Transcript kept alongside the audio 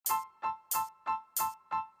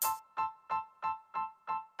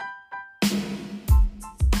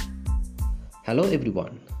Hello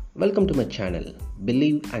everyone, welcome to my channel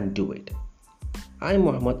Believe and Do It. I am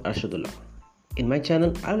Muhammad Arshadullah. In my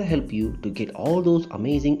channel, I will help you to get all those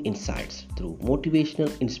amazing insights through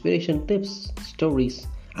motivational inspiration tips, stories,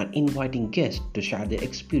 and inviting guests to share their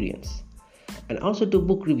experience, and also to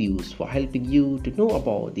book reviews for helping you to know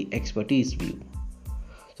about the expertise view.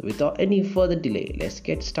 So without any further delay, let's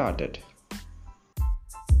get started.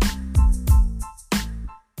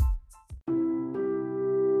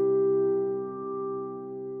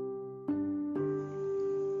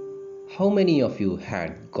 How many of you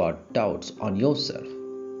had got doubts on yourself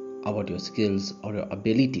about your skills or your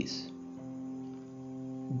abilities?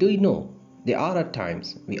 Do you know there are at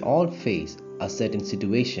times we all face a certain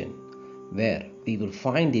situation where we will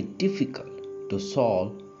find it difficult to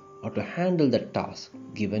solve or to handle the task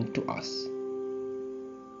given to us?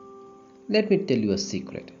 Let me tell you a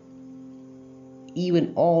secret.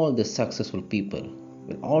 Even all the successful people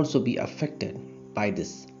will also be affected by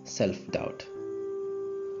this self-doubt.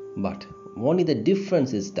 But only the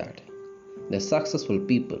difference is that the successful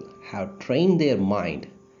people have trained their mind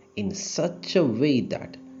in such a way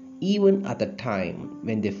that even at the time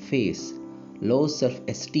when they face low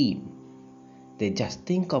self-esteem, they just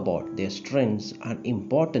think about their strengths and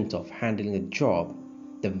importance of handling a job,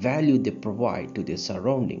 the value they provide to their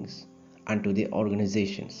surroundings and to their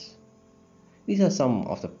organizations. These are some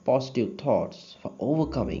of the positive thoughts for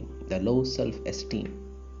overcoming the low self-esteem.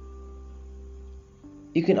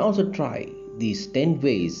 You can also try these 10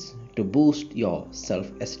 ways to boost your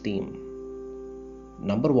self-esteem.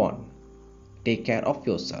 Number 1. Take care of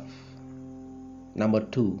yourself. Number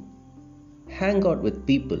 2. Hang out with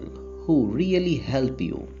people who really help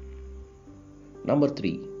you. Number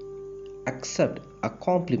 3. Accept a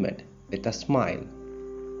compliment with a smile.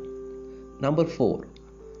 Number 4.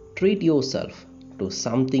 Treat yourself to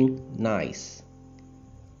something nice.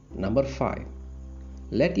 Number 5.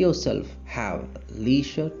 Let yourself have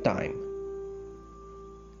leisure time.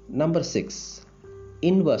 Number 6.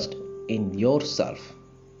 Invest in yourself.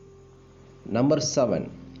 Number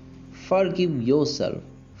 7. Forgive yourself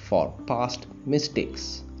for past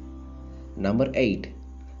mistakes. Number 8.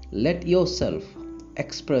 Let yourself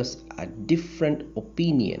express a different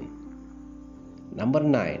opinion. Number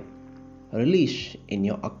 9. Relish in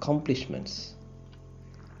your accomplishments.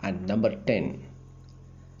 And number 10.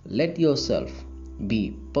 Let yourself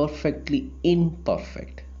be perfectly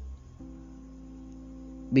imperfect.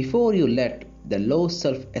 Before you let the low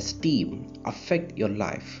self-esteem affect your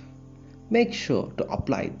life, make sure to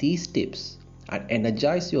apply these tips and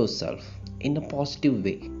energize yourself in a positive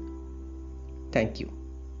way. Thank you.